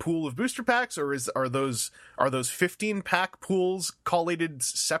one pool of booster packs, or are those 15 pack pools collated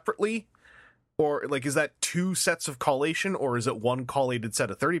separately? Or, like, is that 2 sets of collation, or is it one collated set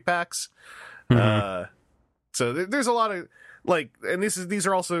of 30 packs? So there's a lot like, and these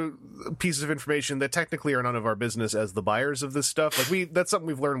are also pieces of information that technically are none of our business as the buyers of this stuff. Like, that's something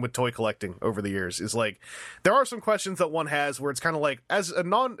we've learned with toy collecting over the years, is like, there are some questions that one has where it's kind of like, as a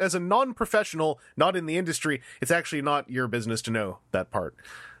non-professional, not in the industry, it's actually not your business to know that part.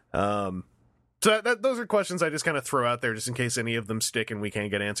 So those are questions I just kind of throw out there just in case any of them stick and we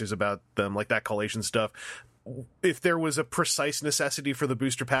can't get answers about them, like that collation stuff. If there was a precise necessity for the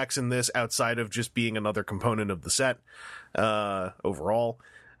booster packs in this outside of just being another component of the set, overall.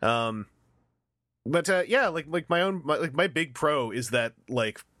 But yeah, like my big pro is that,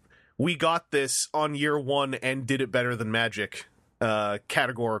 like, we got this on year one and did it better than Magic,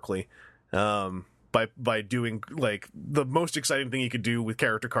 categorically. By doing, like, the most exciting thing you could do with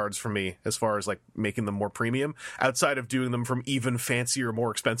character cards for me, as far as, like, making them more premium, outside of doing them from even fancier, more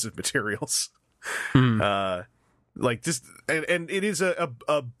expensive materials. Like, just, and it is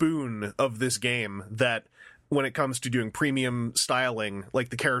a boon of this game that when it comes to doing premium styling,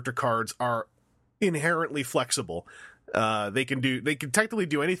 like, the character cards are inherently flexible. They can technically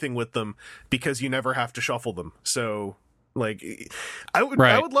do anything with them because you never have to shuffle them. So, like, I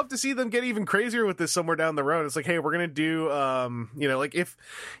would love to see them get even crazier with this somewhere down the road. It's like, hey, we're gonna do, like, if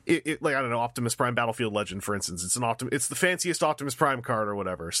it, like, I don't know, Optimus Prime Battlefield Legend, for instance, it's the fanciest Optimus Prime card or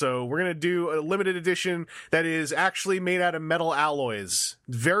whatever. So we're gonna do a limited edition that is actually made out of metal alloys,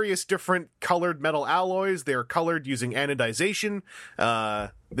 various different colored metal alloys. They're colored using anodization.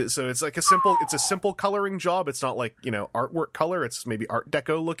 So it's like a simple coloring job. It's not like, artwork color. It's maybe Art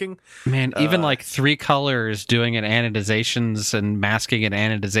Deco looking. Man, even like 3 colors doing an anodizations and masking and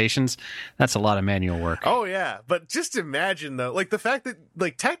anodizations, that's a lot of manual work. Oh yeah, but just imagine though, like, the fact that,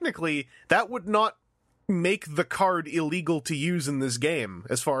 like, technically that would not make the card illegal to use in this game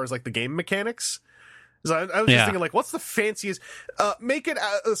as far as, like, the game mechanics. So I was just thinking, like, what's the fanciest? Make it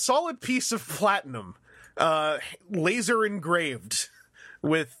a solid piece of platinum, laser engraved,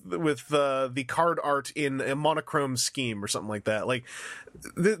 with the card art in a monochrome scheme or something like that. Like,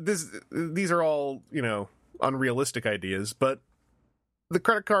 these are all, unrealistic ideas, but the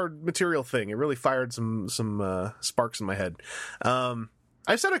credit card material thing, it really fired some sparks in my head.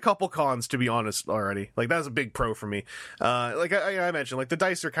 I've said a couple cons, to be honest, already. Like, that was a big pro for me. Like I mentioned, like, the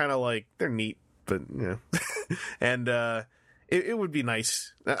dice are kind of like, they're neat, but and it would be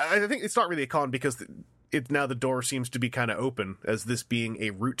nice. I think it's not really a con because now the door seems to be kind of open as this being a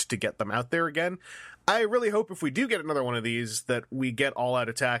route to get them out there again. I really hope if we do get another one of these that we get all-out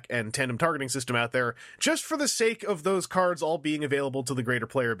attack and tandem targeting system out there, just for the sake of those cards all being available to the greater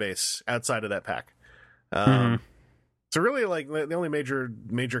player base outside of that pack. So really, like, the only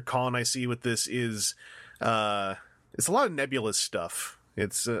major con I see with this is it's a lot of nebulous stuff.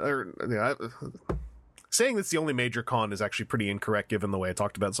 It's saying that's the only major con is actually pretty incorrect given the way I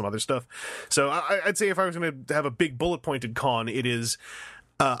talked about some other stuff. So I'd say if I was going to have a big bullet-pointed con, it is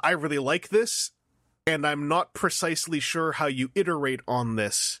I really like this, and I'm not precisely sure how you iterate on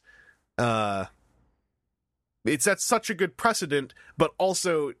this. It's at such a good precedent, but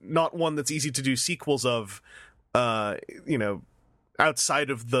also not one that's easy to do sequels of, outside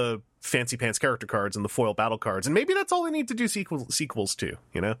of the fancy pants character cards and the foil battle cards. And maybe that's all they need to do sequels to,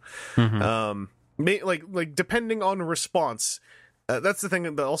 like depending on response, that's the thing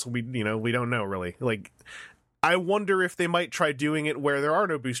that also we don't know really. Like, I wonder if they might try doing it where there are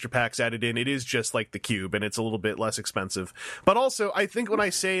no booster packs added in. It is just like the cube, and it's a little bit less expensive. But also, I think when I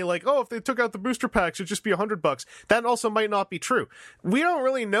say, like, oh, if they took out the booster packs, it'd just be $100, that also might not be true. We don't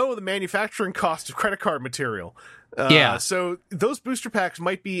really know the manufacturing cost of credit card material. So those booster packs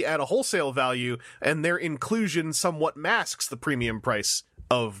might be at a wholesale value, and their inclusion somewhat masks the premium price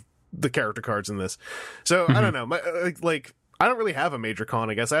of the character cards in this. So I don't know. I don't really have a major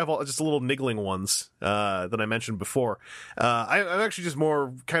con, I guess. I have just little niggling ones that I mentioned before. I'm actually just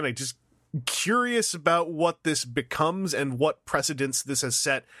more kind of just curious about what this becomes and what precedents this has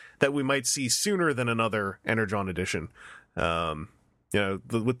set that we might see sooner than another Energon edition.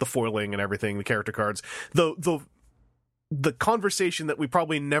 With the foiling and everything, the character cards. The conversation that we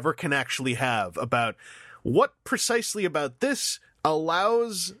probably never can actually have about what precisely about this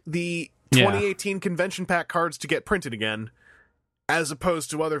allows the 2018 convention pack cards to get printed again, as opposed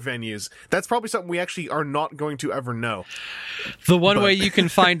to other venues. That's probably something we actually are not going to ever know. The one way you can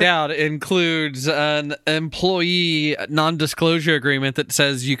find out includes an employee non-disclosure agreement that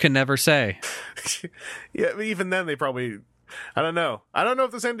says you can never say. Yeah, even then they probably... I don't know. I don't know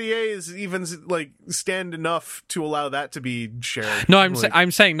if this NDA is even, like, stand enough to allow that to be shared. No,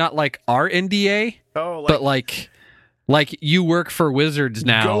 I'm saying not like our NDA, but like Like, you work for Wizards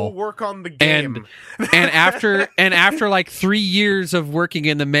now. Go work on the game. And after like 3 years of working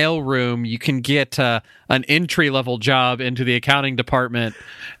in the mailroom, you can get an entry level job into the accounting department,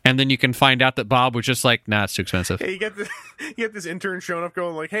 and then you can find out that Bob was just like, nah, it's too expensive. Hey, you get this intern showing up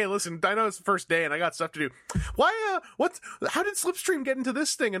going like, hey, listen, I know it's the first day and I got stuff to do. Why, how did Slipstream get into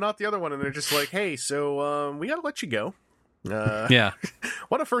this thing and not the other one? And they're just like, hey, so we gotta let you go. Yeah.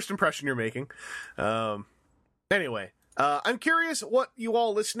 What a first impression you're making. Anyway, I'm curious what you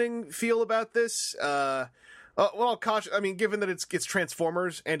all listening feel about this. Well, I mean, given that it's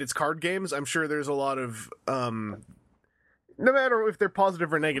Transformers and it's card games, I'm sure there's a lot of no matter if they're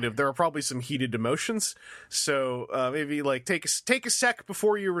positive or negative, there are probably some heated emotions. So maybe like take a sec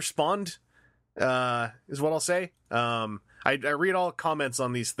before you respond. Is what I'll say. I read all comments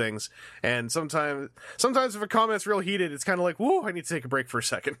on these things, and sometimes if a comment's real heated, it's kind of like, whoa, I need to take a break for a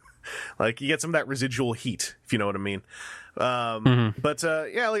second. Like, you get some of that residual heat, if you know what I mean. But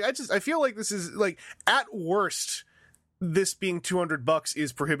yeah, like I feel like this is like, at worst, this being $200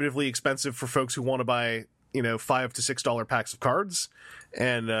 is prohibitively expensive for folks who want to buy, you know, $5 to $6 packs of cards,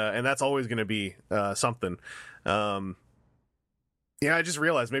 and that's always going to be something. Yeah, I just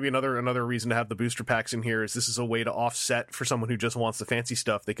realized maybe another reason to have the booster packs in here is this is a way to offset for someone who just wants the fancy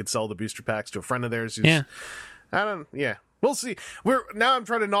stuff. They could sell the booster packs to a friend of theirs who's, we'll see. I'm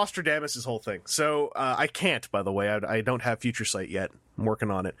trying to Nostradamus this whole thing. So I can't, by the way. I don't have Future Sight yet. I'm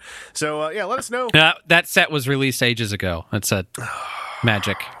working on it. So yeah, let us know. That set was released ages ago. It said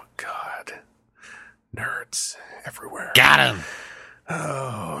Magic. Oh, God. Nerds everywhere. Got him.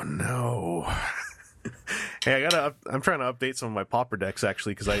 Oh, no. Hey, I'm trying to update some of my Pauper decks,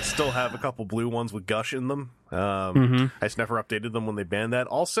 actually, because I still have a couple blue ones with Gush in them. I just never updated them when they banned that.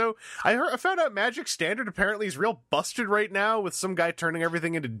 Also, I found out Magic Standard apparently is real busted right now, with some guy turning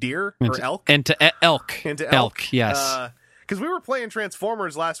everything into deer or elk. Into elk. Into elk, yes. Because we were playing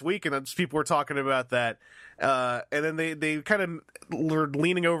Transformers last week, and people were talking about that. And then they kind of were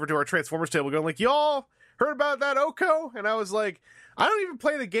leaning over to our Transformers table going like, y'all heard about that Oko? And I was like, I don't even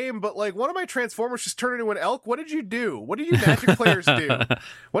play the game, but like, one of my Transformers just turned into an elk. What did you do? What do you Magic players do?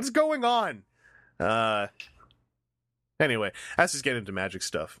 What's going on? Anyway, let's just get into Magic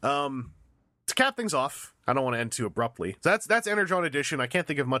stuff. To cap things off, I don't want to end too abruptly. So that's Energon Edition. I can't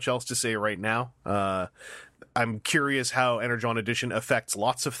think of much else to say right now. I'm curious how Energon Edition affects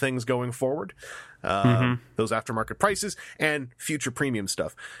lots of things going forward. Those aftermarket prices and future premium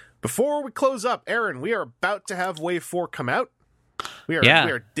stuff. Before we close up, Aaron, we are about to have Wave 4 come out. We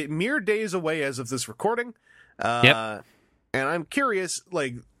are mere days away as of this recording. And I'm curious,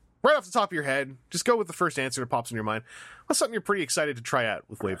 like, right off the top of your head, just go with the first answer that pops in your mind. What's something you're pretty excited to try out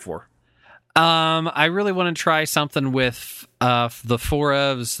with Wave 4? I really want to try something with the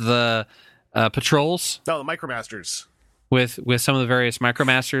Forevs, the Patrols. No, the Micromasters. With some of the various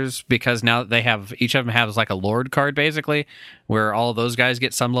Micromasters, because now they have, each of them has like a Lord card, basically, where all of those guys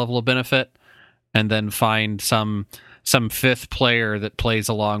get some level of benefit, and then find some fifth player that plays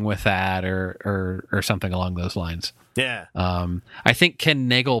along with that, or something along those lines. Yeah. I think Ken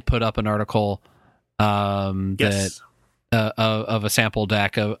Nagel put up an article Yes. that of a sample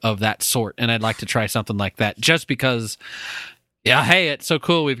deck of that sort, and I'd like to try something like that, just because. Yeah, hey, it's so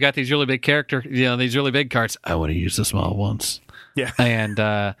cool. We've got these really big these really big cards. I want to use the small ones. Yeah.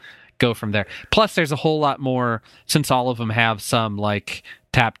 And go from there. Plus, there's a whole lot more, since all of them have some, like,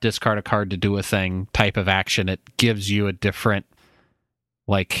 tap, discard a card to do a thing type of action. It gives you a different,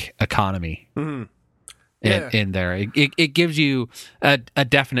 like, economy in there. It gives you a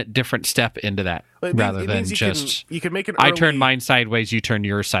definite different step into that, rather than just... You can make an I turn mine sideways, you turn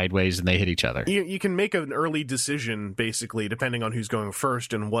yours sideways, and they hit each other. You can make an early decision, basically, depending on who's going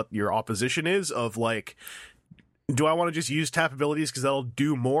first and what your opposition is, of, like, do I want to just use tap abilities because that'll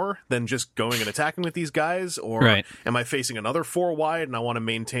do more than just going and attacking with these guys? Or am I facing another 4 wide and I want to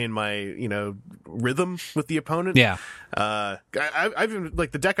maintain my, rhythm with the opponent? Yeah. I've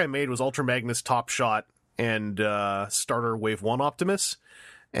like, the deck I made was Ultra Magnus, Top Shot, and starter Wave 1 Optimus.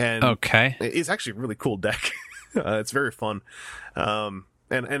 And okay, it's actually a really cool deck. It's very fun. And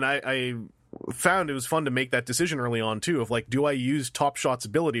I found it was fun to make that decision early on too, of like, do I use Top Shot's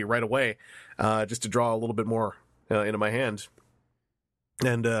ability right away just to draw a little bit more into my hand?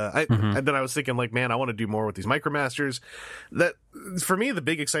 And and then I was thinking, like, man, I want to do more with these Micromasters. That, for me, the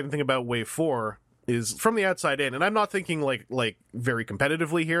big exciting thing about Wave 4 is from the outside in, and I'm not thinking like very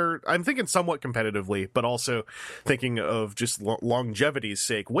competitively here. I'm thinking somewhat competitively, but also thinking of just longevity's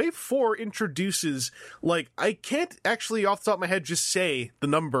sake. Wave 4 introduces, like, I can't actually off the top of my head just say the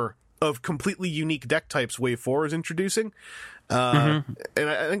number of completely unique deck types Wave 4 is introducing. And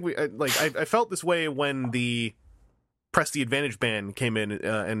I think I felt this way when the press the advantage ban came in,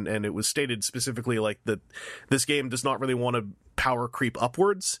 and it was stated specifically like that this game does not really want to power creep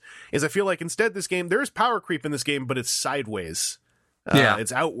upwards. Is I feel like instead this game, there is power creep in this game, but it's sideways.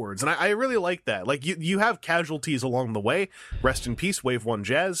 It's outwards, and I really like that. Like you have casualties along the way. Rest in peace, Wave 1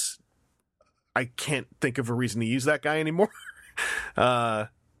 Jazz. I can't think of a reason to use that guy anymore. But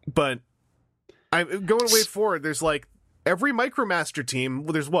I'm going way forward. There's like every Micromaster team.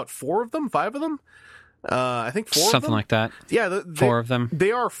 Well, there's what, 4 of them, 5 of them? I think 4 of them? Something like that. Yeah, 4 of them.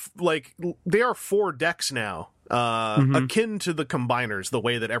 They are 4 decks now. Akin to the combiners, the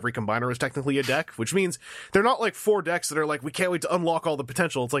way that every combiner is technically a deck, which means they're not like 4 decks that are like, we can't wait to unlock all the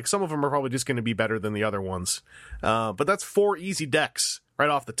potential. It's like some of them are probably just going to be better than the other ones. But that's 4 easy decks right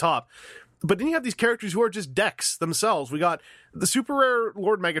off the top. But then you have these characters who are just decks themselves. We got the super rare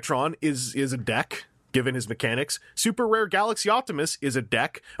Lord Megatron is a deck, given his mechanics. Super rare Galaxy Optimus is a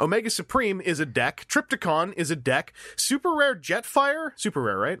deck. Omega Supreme is a deck. Triptychon is a deck. Super rare Jetfire, super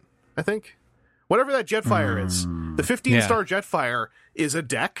rare, right? I think. Whatever that Jetfire is. The 15-star Jetfire is a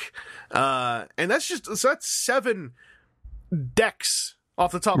deck. And that's 7 decks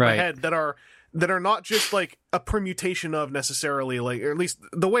off the top of my head that are not just like a permutation of necessarily, like, or at least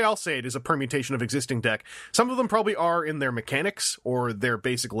the way I'll say it is a permutation of existing deck. Some of them probably are in their mechanics or their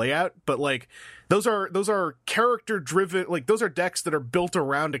basic layout, but like those are character driven, like those are decks that are built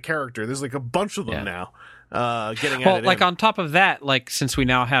around a character. There's like a bunch of them now. Getting at it. Like on top of that, like since we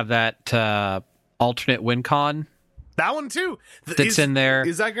now have that alternate win con. That one too. That's in there.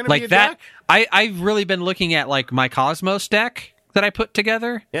 Is that going to like be a that, deck? I've really been looking at like my Cosmos deck that I put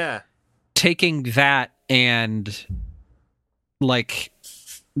together. Yeah. Taking that and like,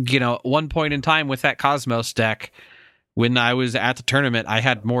 you know, at one point in time with that Cosmos deck, when I was at the tournament, I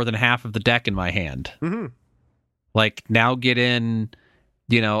had more than half of the deck in my hand. Mm-hmm. Like now get in,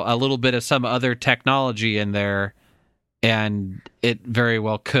 you know, a little bit of some other technology in there, and it very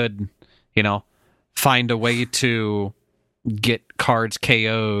well could, you know, find a way to get cards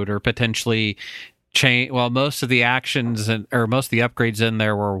KO'd or potentially change. Well, most of the actions or most of the upgrades in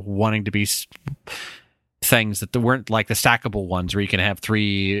there were wanting to be things that weren't like the stackable ones where you can have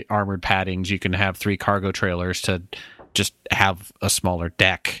 3 armored paddings, you can have 3 cargo trailers to just have a smaller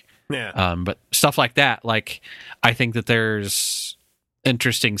deck. Yeah. But stuff like that, like I think that there's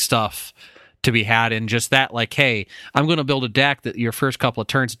interesting stuff to be had in just that, like, hey, I'm going to build a deck that your first couple of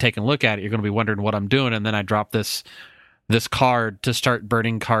turns of taking a look at it, you're going to be wondering what I'm doing, and then I drop this card to start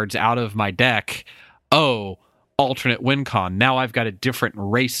burning cards out of my deck. Oh, alternate win con. Now I've got a different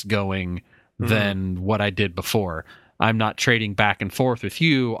race going than what I did before. I'm not trading back and forth with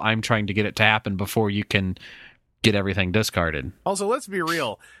you. I'm trying to get it to happen before you can get everything discarded. Also, let's be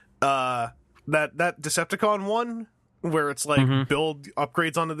real. That Decepticon one, where it's like build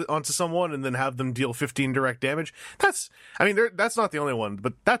upgrades onto someone and then have them deal 15 direct damage. That's not the only one,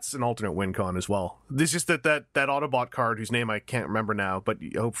 but that's an alternate win con as well. It's just that Autobot card, whose name I can't remember now, but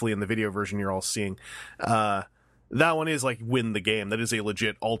hopefully in the video version you're all seeing. That one is like win the game. That is a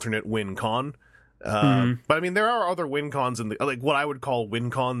legit alternate win con. But I mean, there are other win cons in the, like what I would call win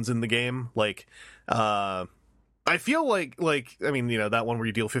cons in the game. Like, I feel like, I mean, you know, that one where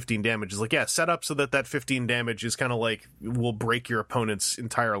you deal 15 damage is like, yeah, set up so that 15 damage is kind of like, will break your opponent's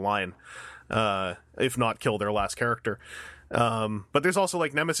entire line, if not kill their last character. But there's also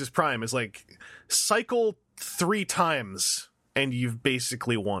like Nemesis Prime is like, cycle 3 times and you've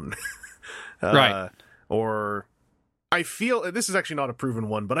basically won. Right. Or I feel, this is actually not a proven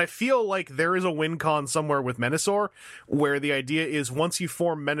one, but I feel like there is a win con somewhere with Menasor, where the idea is once you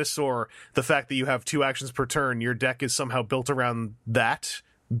form Menasor, the fact that you have 2 actions per turn, your deck is somehow built around that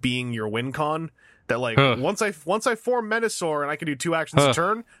being your win con. That like, once I form Menasor and I can do 2 actions a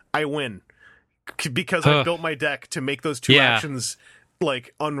turn, I win. Because I built my deck to make those 2 actions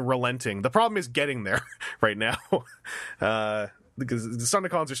like unrelenting. The problem is getting there right now. Because the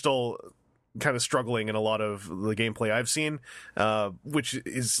Stunticons are still kind of struggling in a lot of the gameplay I've seen, which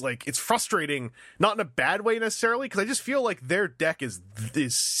is like, it's frustrating, not in a bad way necessarily, because I just feel like their deck is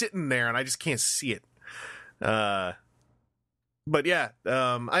sitting there and I just can't see it. But yeah,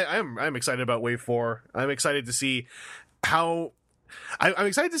 I'm excited about Wave 4. I'm excited to see how I'm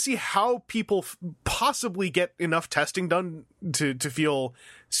excited to see how people possibly get enough testing done to feel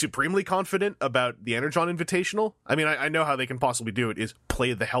supremely confident about the Energon Invitational. I mean, I know how they can possibly do it is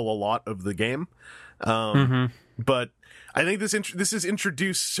play the hell a lot of the game. But I think this has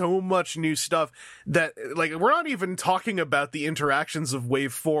introduced so much new stuff that, like, we're not even talking about the interactions of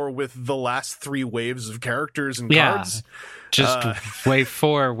Wave 4 with the last 3 waves of characters and cards. Just Wave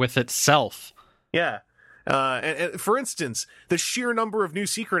 4 with itself. Yeah. And for instance, the sheer number of new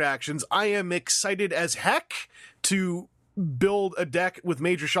secret actions, I am excited as heck to build a deck with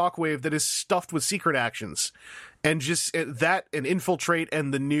Major Shockwave that is stuffed with secret actions. And just that and Infiltrate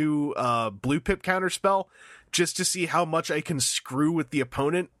and the new Blue Pip counter spell, just to see how much I can screw with the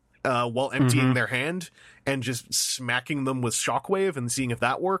opponent while emptying their hand and just smacking them with Shockwave and seeing if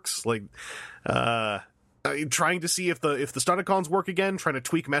that works. Like, trying to see if the Stunticons work again, trying to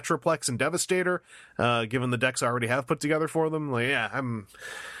tweak Metroplex and Devastator, given the decks I already have put together for them. Like, yeah, I'm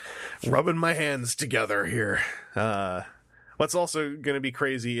rubbing my hands together here. What's also going to be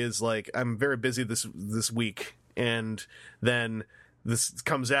crazy is, like, I'm very busy this week, and then this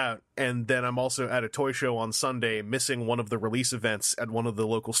comes out, and then I'm also at a toy show on Sunday, missing one of the release events at one of the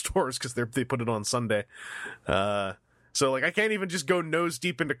local stores because they put it on Sunday. So, like, I can't even just go nose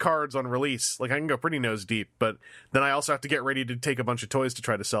deep into cards on release. Like, I can go pretty nose deep, but then I also have to get ready to take a bunch of toys to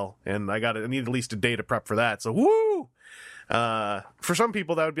try to sell, and I need at least a day to prep for that. So, woo! For some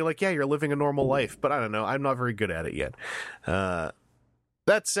people, that would be like, yeah, you're living a normal life, but I don't know. I'm not very good at it yet.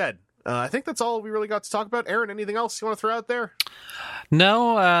 That said, I think that's all we really got to talk about. Aaron, anything else you want to throw out there?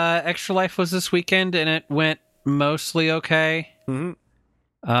 No, Extra Life was this weekend, and it went mostly okay.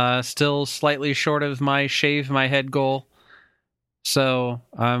 Still slightly short of my shave my head goal, so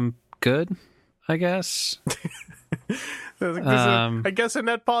I'm good, I guess. I guess a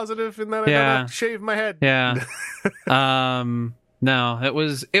net positive in that I gotta shave my head. Yeah. No,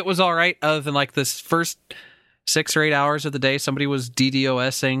 it was all right. Other than like this first 6 or 8 hours of the day, somebody was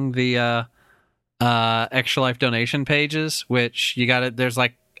DDoSing the Extra Life donation pages, which you got it. There's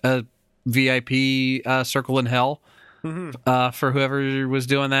like a VIP circle in hell. For whoever was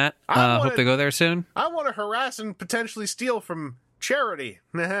doing that. Hope to go there soon. I want to harass and potentially steal from charity.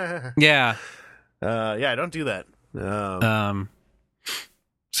 Yeah. Don't do that.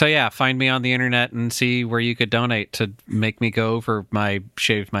 So yeah, find me on the internet and see where you could donate to make me go over my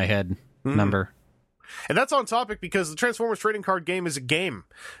shave my head number. And that's on topic because the Transformers trading card game is a game.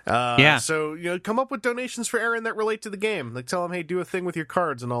 So, come up with donations for Aaron that relate to the game. Like, tell him, hey, do a thing with your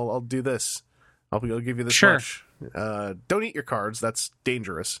cards and I'll do this. I'll give you this much. Don't eat your cards. That's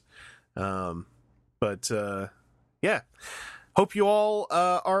dangerous. Yeah. Hope you all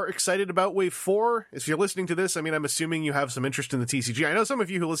are excited about Wave 4. If you're listening to this, I'm assuming you have some interest in the TCG. I know some of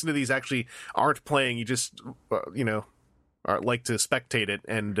you who listen to these actually aren't playing. You just, like to spectate it.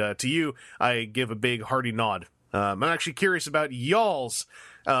 And to you, I give a big hearty nod. I'm actually curious about y'all's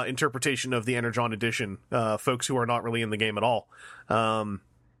interpretation of the Energon edition, folks who are not really in the game at all.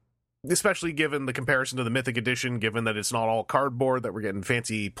 Especially given the comparison to the Mythic Edition, given that it's not all cardboard, that we're getting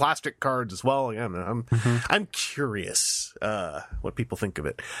fancy plastic cards as well. Yeah, I'm curious what people think of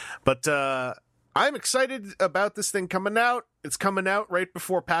it. But I'm excited about this thing coming out. It's coming out right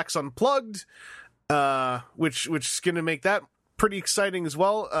before PAX Unplugged, which is going to make that pretty exciting as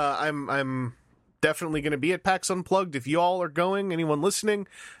well. I'm definitely going to be at PAX Unplugged. If you all are going, anyone listening,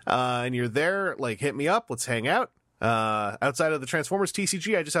 and you're there, like, hit me up. Let's hang out. Outside of the Transformers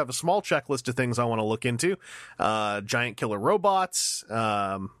TCG, I just have a small checklist of things I want to look into. Giant killer robots,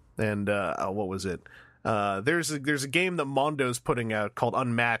 and what was it? There's a game that Mondo's putting out called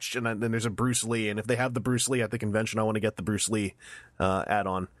Unmatched, and then there's a Bruce Lee, and if they have the Bruce Lee at the convention, I want to get the Bruce Lee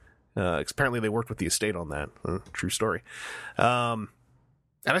add-on. Apparently they worked with the estate on that. True story. And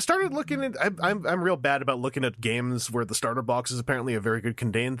I started looking at... I'm real bad about looking at games where the starter box is apparently a very good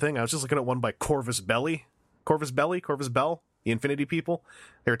Condain thing. I was just looking at one by Corvus Bell, the Infinity people.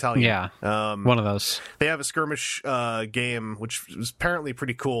 They're Italian. Yeah, one of those. They have a skirmish game, which is apparently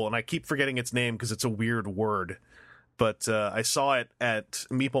pretty cool, and I keep forgetting its name because it's a weird word. But I saw it at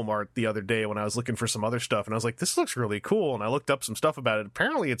Meeple Mart the other day when I was looking for some other stuff, and I was like, this looks really cool, and I looked up some stuff about it.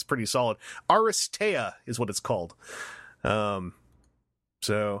 Apparently it's pretty solid. Aristea is what it's called.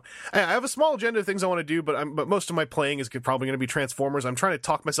 So I have a small agenda of things I want to do, but most of my playing is probably going to be Transformers. I'm trying to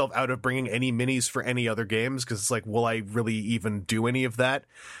talk myself out of bringing any minis for any other games because it's like, will I really even do any of that?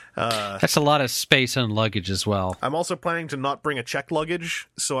 That's a lot of space and luggage as well. I'm also planning to not bring a checked luggage,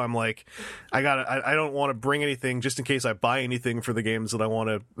 so I'm like, I don't want to bring anything just in case I buy anything for the games that I want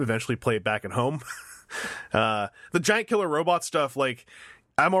to eventually play back at home. The giant killer robot stuff, like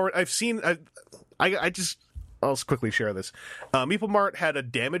I've seen. I'll just quickly share this. Meeple Mart had a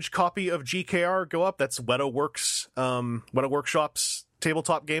damaged copy of GKR go up. That's Weta Workshop's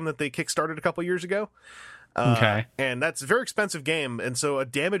tabletop game that they kickstarted a couple years ago. Okay. And that's a very expensive game, and so a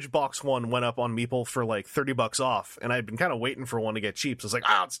damaged box one went up on Meeple for like $30 off, and I'd been kind of waiting for one to get cheap, so I was like,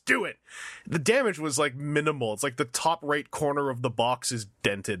 let's do it! The damage was like minimal. It's like the top right corner of the box is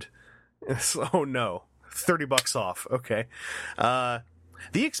dented. Oh no. $30 off. Okay.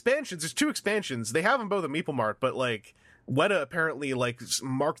 The expansions, there's 2 expansions. They have them both at Meeple Mart, but like Weta apparently like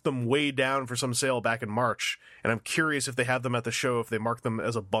marked them way down for some sale back in March, and I'm curious if they have them at the show, if they mark them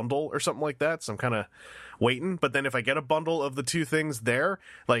as a bundle or something like that. So I'm kind of waiting. But then if I get a bundle of the 2 things there,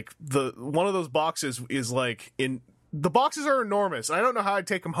 like the one of those boxes is like in. The boxes are enormous, and I don't know how I'd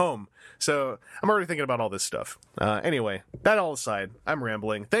take them home. So I'm already thinking about all this stuff. Anyway, that all aside, I'm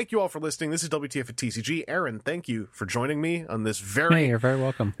rambling. Thank you all for listening. This is WTF at TCG. Aaron, thank you for joining me on this Hey, you're very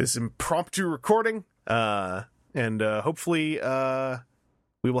welcome. This impromptu recording. And hopefully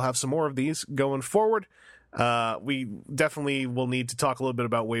we will have some more of these going forward. We definitely will need to talk a little bit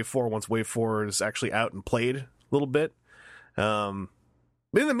about Wave 4 once Wave 4 is actually out and played a little bit. But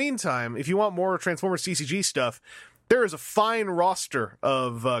in the meantime, if you want more Transformers TCG stuff, there is a fine roster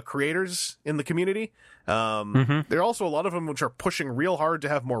of creators in the community. There are also a lot of them which are pushing real hard to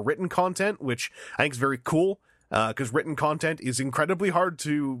have more written content, which I think is very cool, because written content is incredibly hard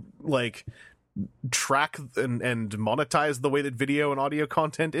to like track and monetize the way that video and audio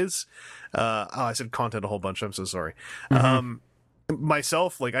content is. I said content a whole bunch. I'm so sorry.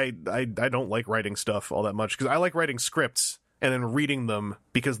 Myself, like I don't like writing stuff all that much, because I like writing scripts and then reading them,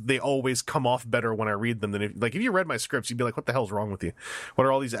 because they always come off better when I read them than if you read my scripts, you'd be like, what the hell's wrong with you? What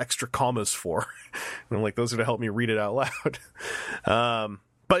are all these extra commas for? And I'm like, those are to help me read it out loud.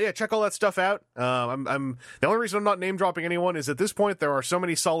 But yeah, check all that stuff out. I'm the only reason I'm not name dropping anyone is at this point there are so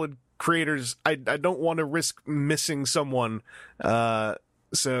many solid creators. I don't want to risk missing someone.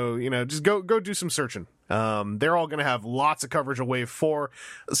 So just go do some searching. They're all going to have lots of coverage of Wave 4.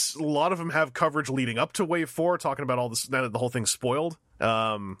 A lot of them have coverage leading up to Wave 4, talking about all this, now that the whole thing's spoiled.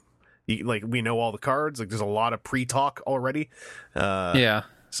 We know all the cards. Like, there's a lot of pre-talk already. Yeah.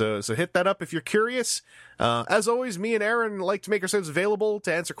 So hit that up if you're curious. As always, me and Aaron like to make ourselves available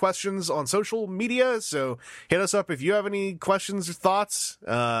to answer questions on social media. So hit us up if you have any questions or thoughts.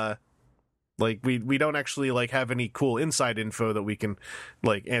 We don't actually like have any cool inside info that we can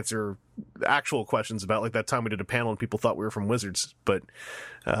like answer actual questions about. Like that time we did a panel and people thought we were from Wizards, but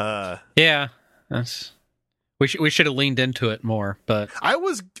yeah, we should have leaned into it more. But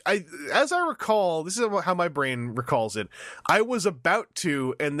as I recall, this is how my brain recalls it. I was about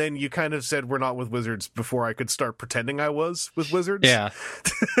to, and then you kind of said we're not with Wizards before I could start pretending I was with Wizards. Yeah.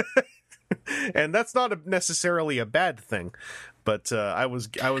 And that's not necessarily a bad thing, but I was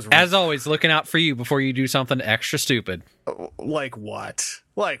as always looking out for you before you do something extra stupid. Like what?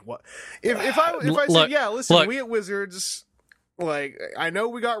 If I say, yeah, listen, we at Wizards, like, I know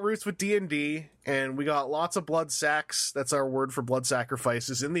we got roots with D&D, and we got lots of blood sacks. That's our word for blood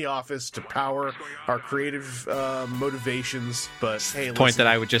sacrifices in the office to power our creative motivations. But hey, point that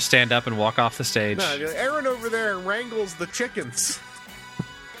I would just stand up and walk off the stage. No, Aaron over there wrangles the chickens.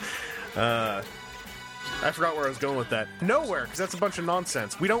 I forgot where I was going with that. Nowhere, because that's a bunch of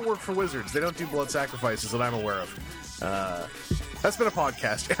nonsense. We don't work for Wizards. They don't do blood sacrifices that I'm aware of. That's been a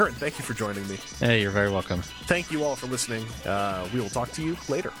podcast. Aaron, thank you for joining me. Hey, you're very welcome. Thank you all for listening. We will talk to you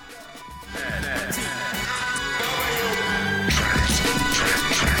later.